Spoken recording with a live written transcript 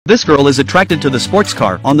This girl is attracted to the sports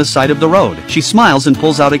car on the side of the road. She smiles and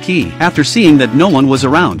pulls out a key. After seeing that no one was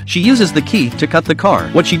around, she uses the key to cut the car.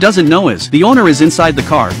 What she doesn't know is, the owner is inside the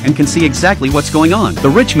car and can see exactly what's going on. The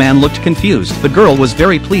rich man looked confused. The girl was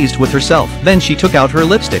very pleased with herself. Then she took out her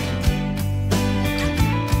lipstick.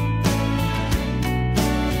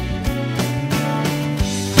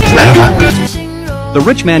 The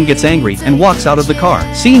rich man gets angry and walks out of the car.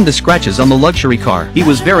 Seeing the scratches on the luxury car, he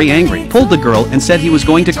was very angry, pulled the girl and said he was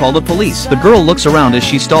going to call the police. The girl looks around as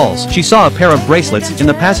she stalls. She saw a pair of bracelets in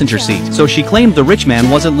the passenger seat, so she claimed the rich man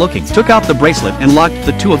wasn't looking, took out the bracelet and locked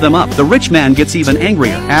the two of them up. The rich man gets even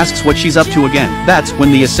angrier, asks what she's up to again. That's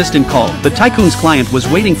when the assistant called. The tycoon's client was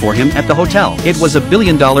waiting for him at the hotel. It was a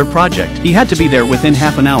billion-dollar project. He had to be there within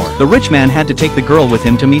half an hour. The rich man had to take the girl with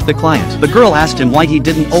him to meet the client. The girl asked him why he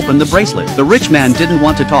didn't open the bracelet. The rich man didn't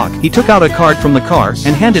want to talk. He took out a card from the car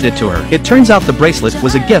and handed it to her. It turns out the bracelet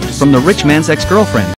was a gift from the rich man's ex-girlfriend.